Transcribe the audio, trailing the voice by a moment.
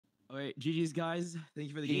All right, GG's guys. Thank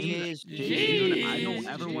you for the GG's, game. GG's. I don't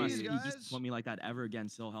ever want to see you GG's, just guys. put me like that ever again.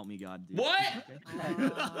 So help me God, dude. What? Okay.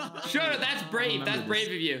 Shoto, that's brave. Remember That's this. brave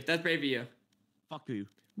of you. That's brave of you. Fuck you.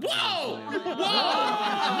 Whoa!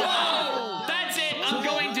 Whoa! That's it. I'm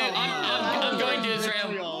going to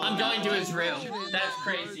Israel. I'm going to Israel. That's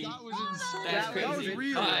crazy. That was insane. That's crazy. That was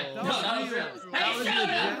real. All right. That No, was that was real. real. That Hey, was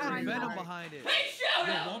Shoto! legit venom behind it. Hey,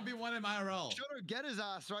 There Shoto! won't be one in IRL. Shoto, get his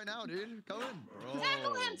ass right now, dude. Come in. Bro.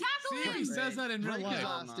 Tackle him! See Tackle if he him! says that in real Break his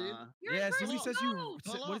life. ass, dude. You're Yeah, in see what he first. says No.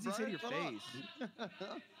 what does he say to your Pull up. face?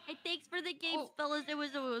 Hey, thanks for the games, Oh. fellas. It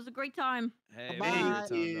was a great time. Hey, Bye. it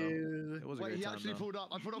was a good time, though. It was a Wait, great he time, actually though. pulled up.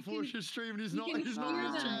 I put up can- Foolish's stream and he's you not can in his hear chair.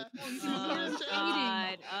 them. He's Oh, you not can in hear his them chair.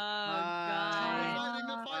 eating.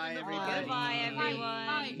 They're fighting, everybody. Goodbye,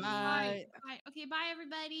 everyone. Bye. Okay, bye,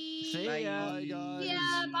 everybody. See Bye, ya. guys.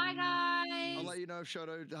 Yeah, bye, guys. I'll let you know if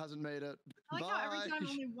Shoto hasn't made it. I like how every Bye. time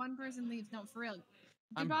only one person leaves. No, for real.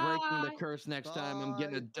 I'm Goodbye. breaking the curse next time. I'm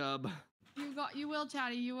getting a dub. You will,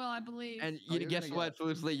 Chatty. You will, I believe. And Oh, you you're guess gonna what,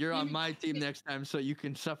 Foolishly? You're on my team next time, so you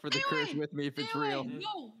can suffer the Stay curse away. with me if it's Stay away. real.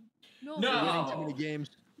 No. No. You're winning too many games.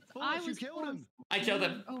 I Foolish, you was killed him. I killed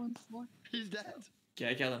him. Oh, and four. He's dead. Okay,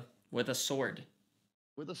 I killed him with a sword.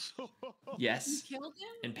 With a sword. You Yes, killed him?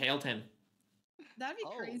 impaled him. That'd be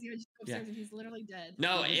Oh. crazy. I just go Yeah. upstairs and he's literally dead.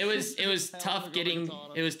 No, it was Hell, tough we're getting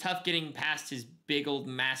going to it was tough getting past his big old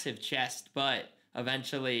massive chest, but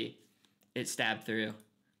eventually it stabbed through.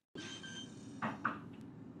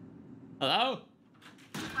 Hello?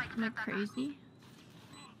 Am I crazy?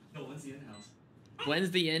 No, when's the in-house?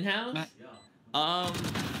 When's the in-house? Yeah.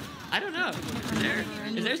 I don't know.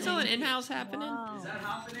 Is there still an in-house happening? Wow. Is that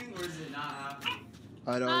happening or is it not happening?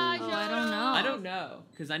 I don't. Oh, I don't know. I don't know,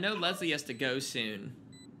 because I know Leslie has to go soon,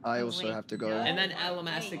 I also Wait, have to go. no. and then Ellum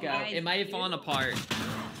has to go. It might have fallen apart.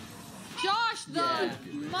 Josh, the Yeah.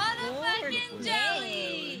 motherfucking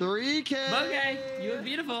jelly. 3K. Okay, you look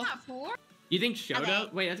beautiful. Not four. You think Shoto? Okay.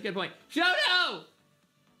 Wait, that's a good point. Shoto!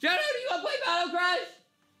 Shoto, do you want to play Battle Crush?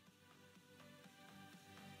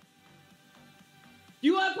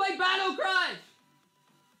 You want to play Battle Crush?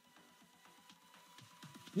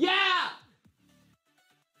 Yeah!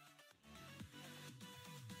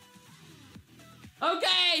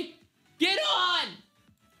 Okay! Get on!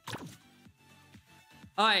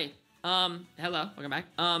 Alright, hello, welcome back.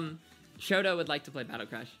 Shoto would like to play Battle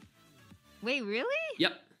Crush. Wait, really?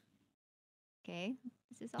 Yep, Okay.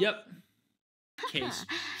 This is yep. Case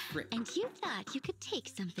trick. And you thought you could take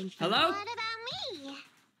something from Hello? What about me?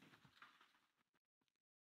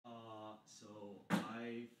 So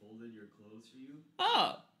I folded your clothes for you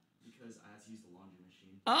Oh, because I had to use the laundry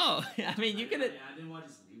machine. oh, I mean, you could have, I didn't want to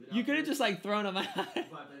just leave it. you out could have there, just like thrown them out. But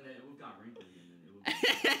then it would got wrinkly and then it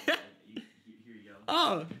would. Be, here you go.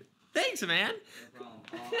 Oh, thanks, man. No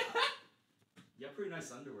problem. You have pretty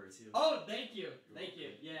nice underwear too. Oh, thank you, thank you.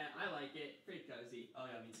 Yeah, I like it. Pretty cozy. Oh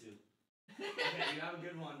yeah, me too. Okay, you have a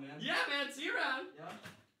good one, man. Yeah, man. See you around. Yeah.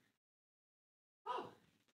 Oh,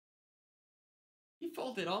 he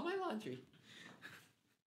folded all my laundry.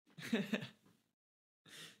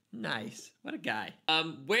 Nice. What a guy.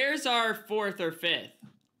 Where's our 4th or 5th?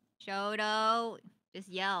 Shoto, just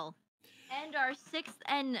yell. And our 6th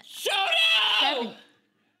and Shoto! 7th.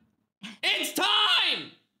 It's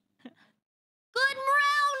time! Good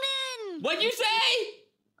Brownin! What'd you say?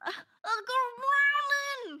 Good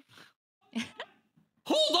Brownin!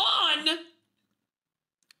 Hold on!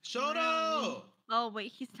 Shoto! Oh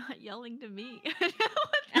wait, he's not yelling to me.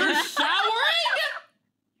 You're showering?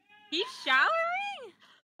 He's showering?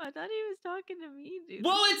 I thought he was talking to me, dude.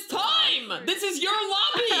 Well, it's time! This is your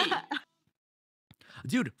lobby!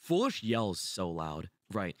 Dude, Foolish yells so loud.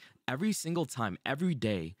 Right. Every single time, every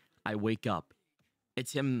day I wake up,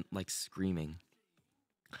 it's him like screaming.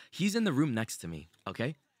 He's in the room next to me,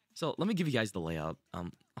 okay? So let me give you guys the layout.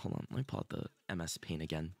 Hold on, let me pull out the MS Paint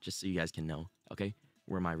again, just so you guys can know, okay?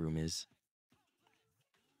 Where my room is.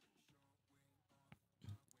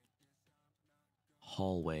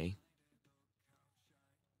 Hallway.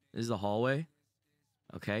 This is the hallway.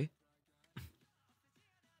 Okay.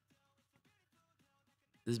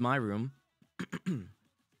 This is my room.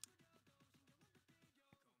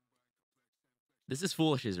 This is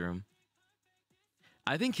Foolish's room.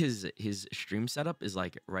 I think his stream setup is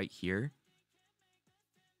like right here.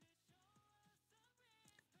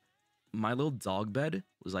 My little dog bed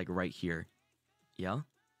was like right here. Yeah.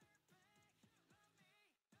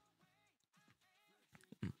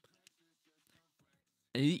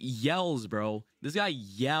 And he yells, bro. This guy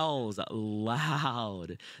yells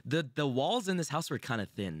loud. The walls in this house were kind of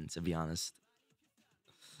thin, to be honest.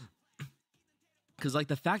 Because, like,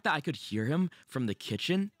 the fact that I could hear him from the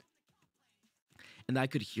kitchen, and I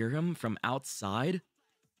could hear him from outside.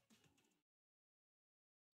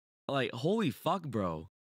 Like, holy fuck, bro.